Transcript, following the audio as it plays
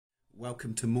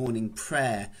Welcome to morning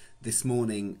prayer this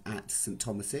morning at St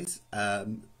Thomas's.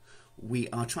 We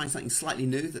are trying something slightly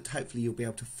new that hopefully you'll be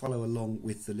able to follow along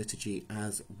with the liturgy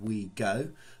as we go.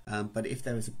 But if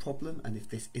there is a problem and if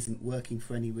this isn't working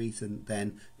for any reason,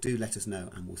 then do let us know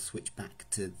and we'll switch back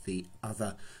to the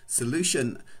other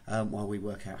solution while we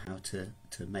work out how to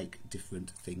make different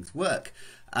things work.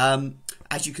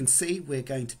 As you can see, we're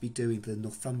going to be doing the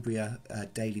Northumbria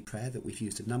daily prayer that we've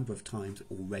used a number of times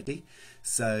already.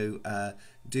 So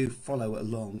do follow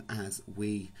along as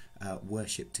we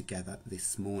worship together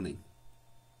this morning.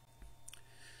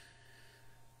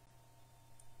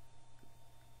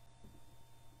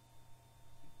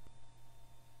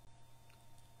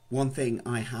 One thing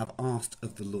I have asked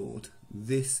of the Lord,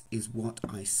 this is what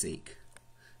I seek,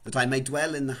 that I may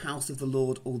dwell in the house of the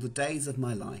Lord all the days of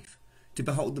my life, to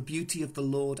behold the beauty of the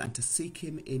Lord and to seek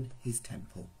him in his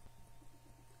temple.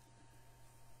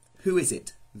 Who is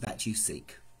it that you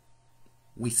seek?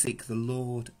 We seek the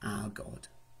Lord our God.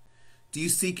 Do you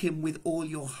seek him with all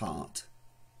your heart?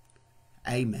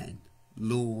 Amen.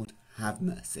 Lord, have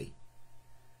mercy.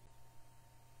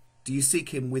 Do you seek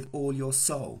him with all your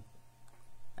soul?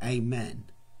 Amen.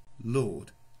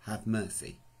 Lord, have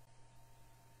mercy.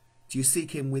 Do you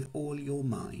seek him with all your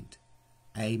mind?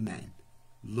 Amen.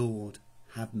 Lord,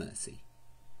 have mercy.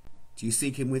 Do you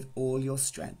seek him with all your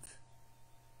strength?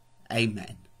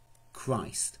 Amen.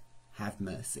 Christ, have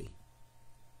mercy.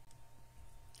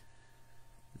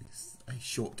 It's a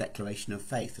short declaration of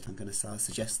faith that I'm going to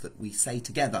suggest that we say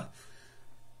together.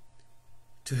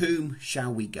 To whom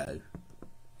shall we go?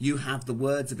 You have the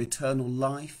words of eternal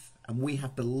life, and we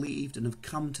have believed and have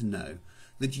come to know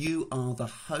that you are the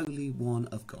Holy One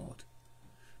of God.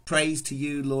 Praise to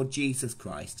you, Lord Jesus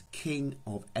Christ, King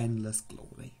of endless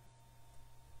glory.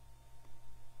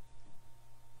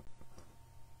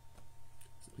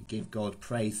 So we give God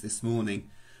praise this morning.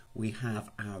 We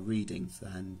have our readings,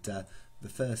 and the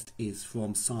first is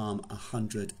from Psalm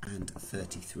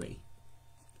 133.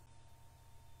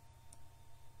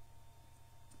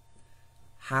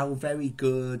 How very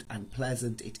good and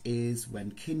pleasant it is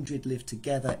when kindred live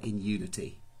together in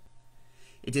unity.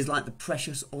 It is like the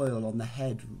precious oil on the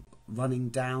head running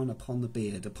down upon the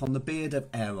beard of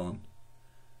Aaron,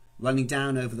 running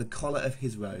down over the collar of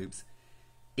his robes.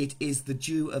 It is the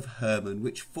dew of Hermon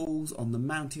which falls on the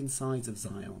mountain sides of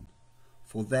Zion.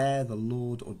 For there the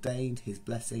Lord ordained his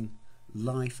blessing,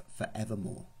 life for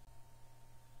evermore.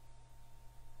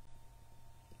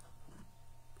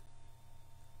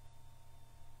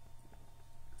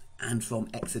 And from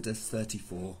Exodus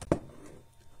 34.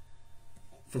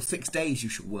 For 6 days you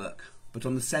shall work, but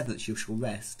on the seventh you shall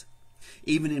rest.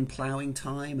 Even in ploughing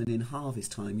time and in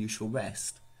harvest time you shall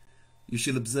rest. You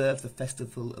shall observe the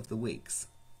festival of the weeks,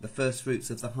 the first fruits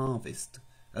of the harvest,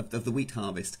 of the wheat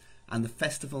harvest, and the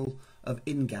festival of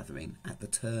ingathering at the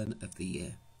turn of the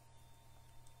year.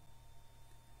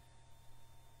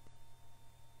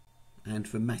 And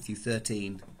from Matthew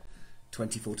 13,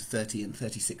 24 to 30 and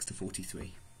 36 to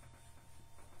 43.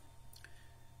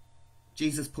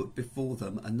 Jesus put before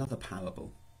them another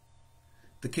parable.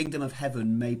 The kingdom of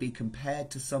heaven may be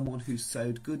compared to someone who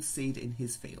sowed good seed in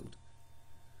his field.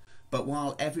 But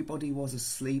while everybody was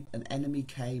asleep, an enemy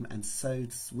came and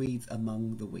sowed weeds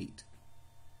among the wheat,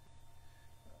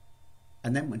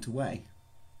 and then went away.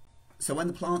 So when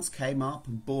the plants came up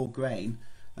and bore grain,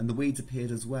 and the weeds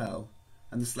appeared as well,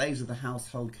 and the slaves of the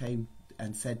household came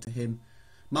and said to him,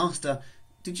 Master,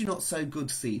 did you not sow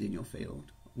good seed in your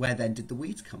field? Where then did the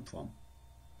weeds come from?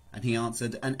 And he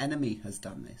answered, An enemy has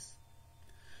done this.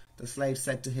 The slave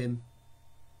said to him,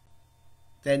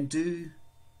 Then do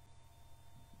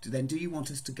you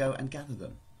want us to go and gather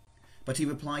them? But he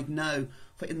replied, No,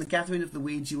 for in the gathering of the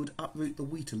weeds you would uproot the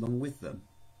wheat along with them.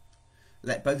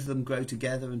 Let both of them grow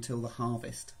together until the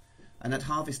harvest. And at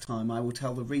harvest time I will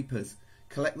tell the reapers,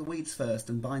 Collect the weeds first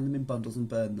and bind them in bundles and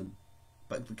burn them.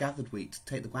 But take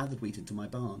the gathered wheat into my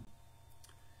barn.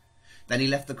 Then he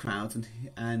left the crowds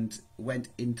and went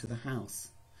into the house.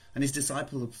 And his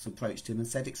disciples approached him and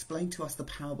said, Explain to us the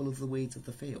parable of the weeds of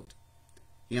the field.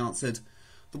 He answered,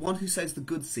 The one who sows the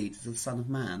good seed is the Son of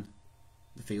Man.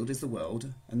 The field is the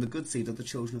world, and the good seed are the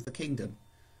children of the kingdom.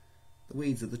 The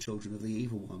weeds are the children of the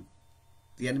evil one.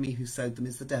 The enemy who sowed them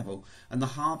is the devil, and the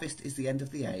harvest is the end of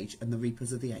the age, and the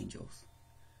reapers are the angels.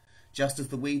 Just as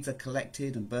the weeds are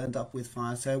collected and burned up with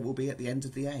fire, so it will be at the end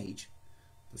of the age.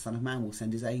 The Son of Man will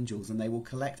send his angels, and they will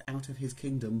collect out of his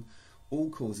kingdom all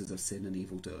causes of sin and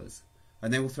evildoers,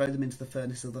 and they will throw them into the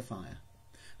furnace of the fire,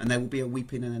 and there will be a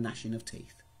weeping and a gnashing of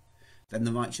teeth. Then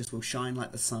the righteous will shine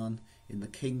like the sun in the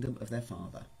kingdom of their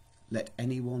Father. Let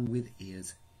anyone with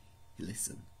ears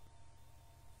listen.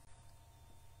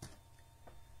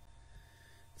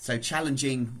 So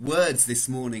challenging words this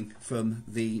morning from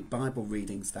the Bible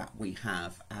readings that we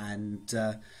have, and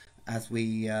as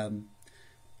we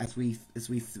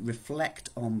reflect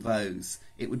on those,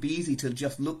 it would be easy to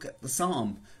just look at the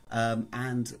Psalm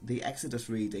and the Exodus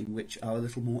reading, which are a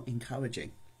little more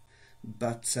encouraging.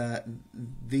 But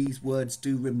these words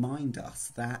do remind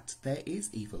us that there is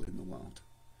evil in the world.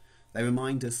 They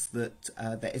remind us that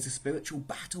there is a spiritual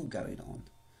battle going on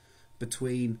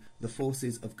between the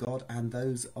forces of God and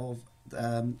those of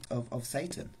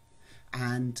Satan,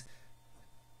 and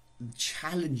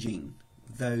challenging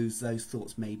those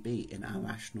thoughts may be in our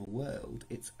rational world,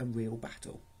 it's a real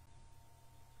battle.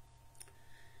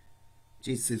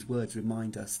 Jesus' words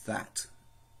remind us that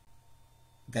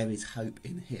there is hope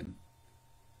in him,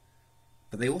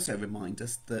 but they also remind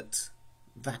us that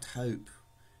that hope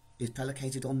is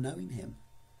predicated on knowing him.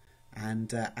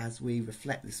 And as we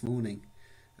reflect this morning,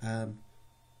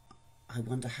 I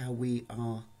wonder how we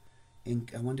are.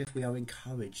 I wonder if we are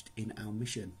encouraged in our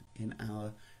mission, in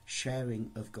our sharing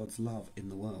of God's love in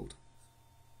the world.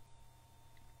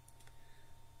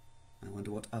 I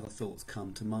wonder what other thoughts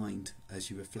come to mind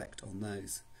as you reflect on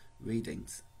those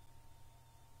readings.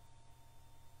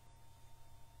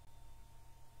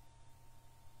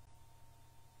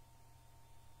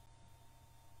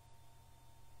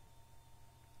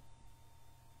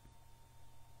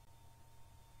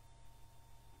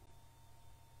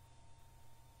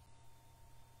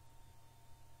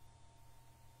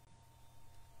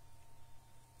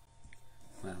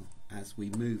 Well, as we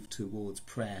move towards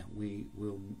prayer, we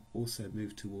will also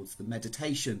move towards the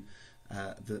meditation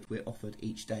that we're offered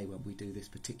each day when we do this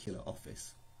particular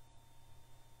office.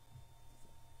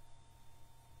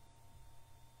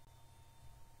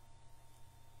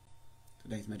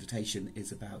 Today's meditation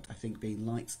is about, I think, being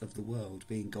lights of the world,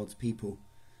 being God's people.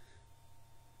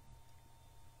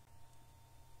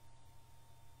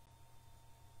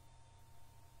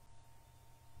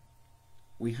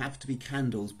 We have to be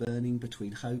candles burning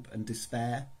between hope and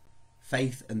despair,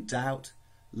 faith and doubt,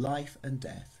 life and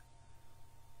death,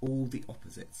 all the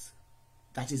opposites.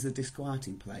 That is a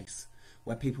disquieting place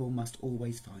where people must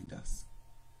always find us.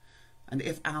 And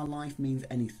if our life means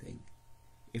anything,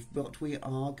 if what we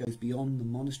are goes beyond the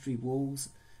monastery walls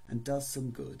and does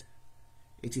some good,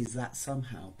 it is that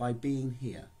somehow, by being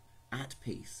here, at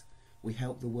peace, we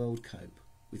help the world cope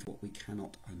with what we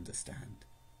cannot understand.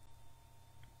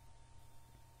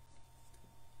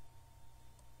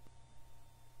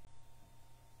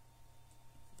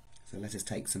 So let us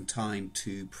take some time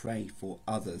to pray for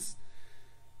others.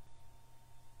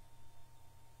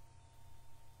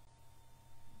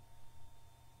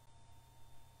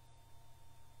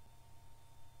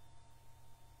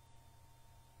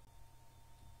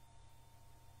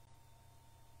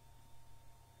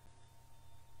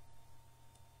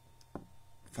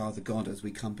 Father God, as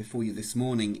we come before you this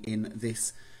morning in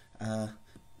this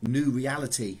new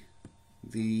reality,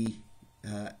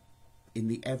 in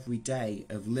the everyday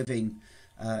of living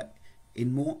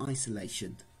in more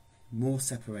isolation, more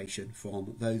separation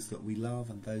from those that we love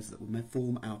and those that will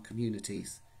form our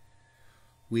communities.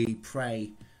 We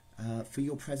pray for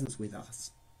your presence with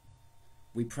us.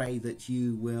 We pray that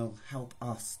you will help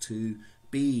us to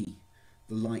be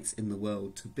the lights in the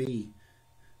world, to be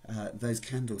those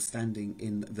candles standing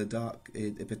in the dark,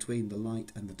 between the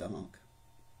light and the dark.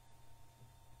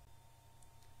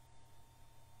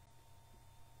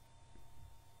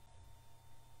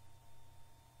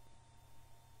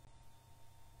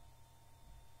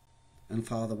 And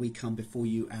Father, we come before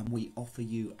you and we offer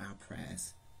you our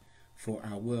prayers for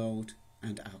our world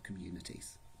and our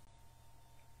communities.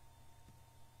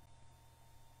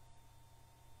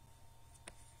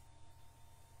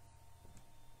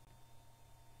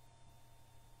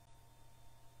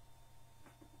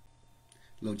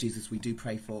 Lord Jesus, we do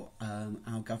pray for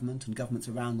our government and governments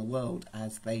around the world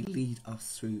as they lead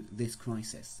us through this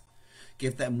crisis.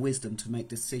 Give them wisdom to make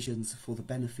decisions for the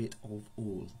benefit of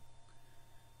all.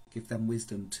 Give them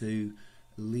wisdom to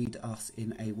lead us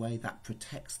in a way that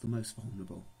protects the most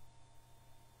vulnerable.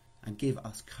 And give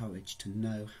us courage to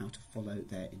know how to follow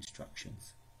their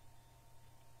instructions.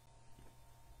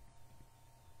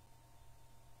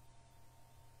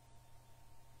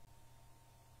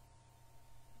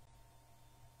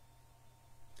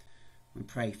 We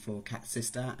pray for Cat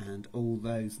Sister and all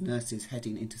those nurses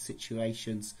heading into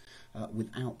situations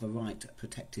without the right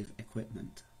protective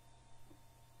equipment.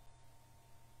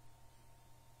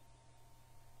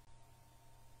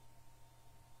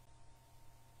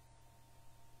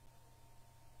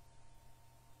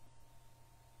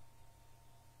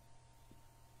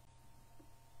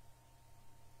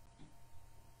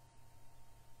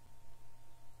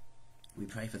 We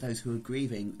pray for those who are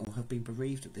grieving or have been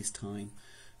bereaved at this time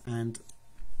and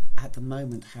at the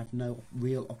moment have no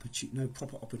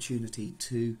proper opportunity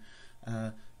to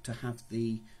have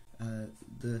the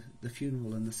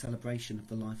funeral and the celebration of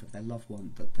the life of their loved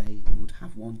one that they would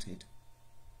have wanted.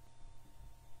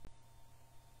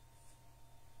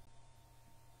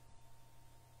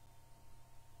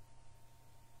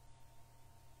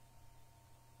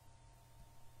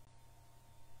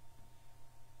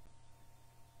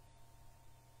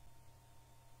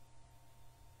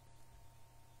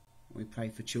 We pray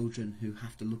for children who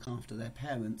have to look after their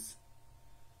parents,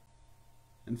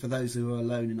 and for those who are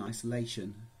alone in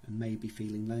isolation and may be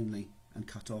feeling lonely and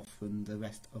cut off from the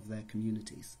rest of their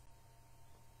communities.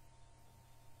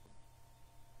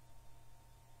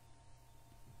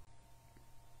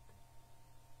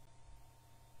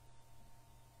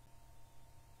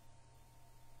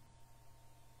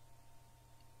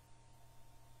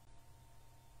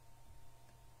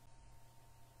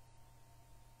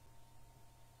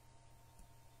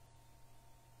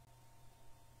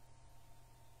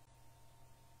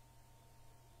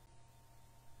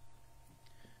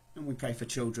 And we pray for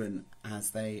children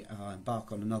as they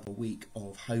embark on another week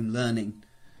of home learning,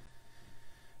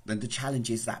 and the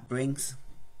challenges that brings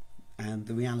and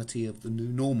the reality of the new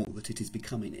normal that it is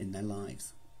becoming in their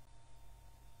lives.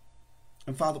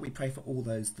 And Father, we pray for all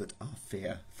those that are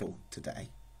fearful today.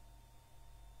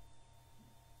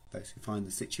 Those who find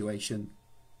the situation,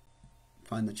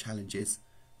 find the challenges,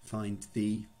 find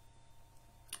the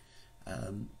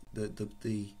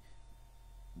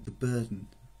burden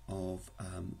of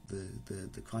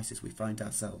the crisis we find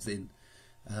ourselves in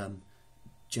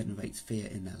generates fear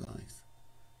in their lives.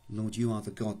 Lord, you are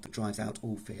the God that drives out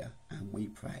all fear, and we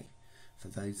pray for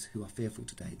those who are fearful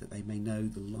today that they may know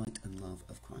the light and love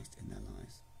of Christ in their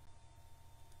lives.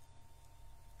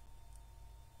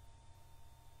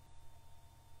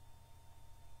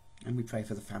 And we pray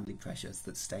for the family pressures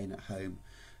that staying at home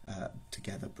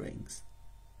together brings.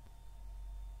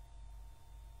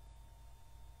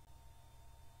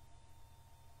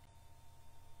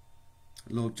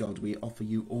 Lord God, we offer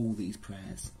you all these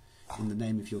prayers in the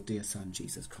name of your dear Son,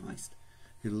 Jesus Christ,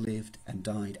 who lived and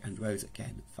died and rose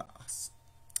again for us.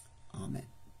 Amen.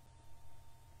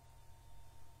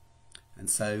 And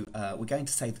so we're going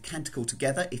to say the canticle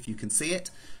together, if you can see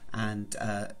it, and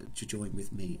to join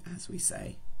with me as we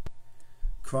say,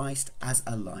 Christ as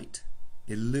a light,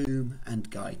 illume and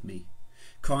guide me.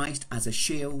 Christ as a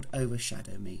shield,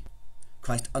 overshadow me.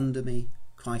 Christ under me,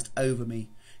 Christ over me,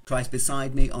 Christ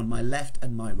beside me on my left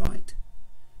and my right.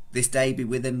 This day be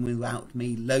with and without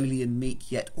me, lowly and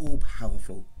meek, yet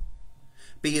all-powerful.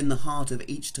 Be in the heart of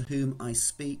each to whom I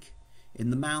speak,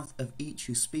 in the mouth of each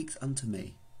who speaks unto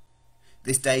me.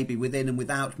 This day be within and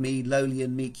without me, lowly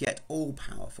and meek, yet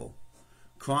all-powerful.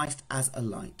 Christ as a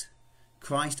light,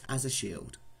 Christ as a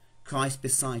shield, Christ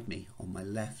beside me on my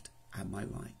left and my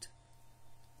right.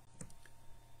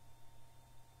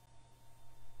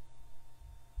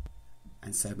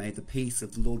 And so may the peace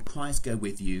of the Lord Christ go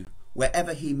with you,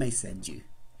 wherever he may send you.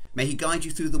 May he guide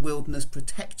you through the wilderness,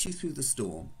 protect you through the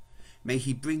storm. May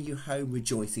he bring you home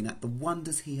rejoicing at the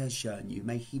wonders he has shown you.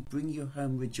 May he bring you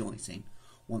home rejoicing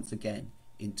once again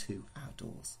into our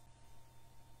doors.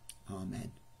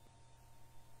 Amen.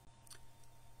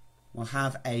 Well,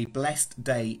 have a blessed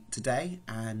day today,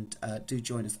 and do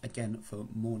join us again for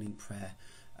morning prayer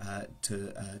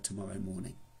tomorrow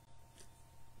morning.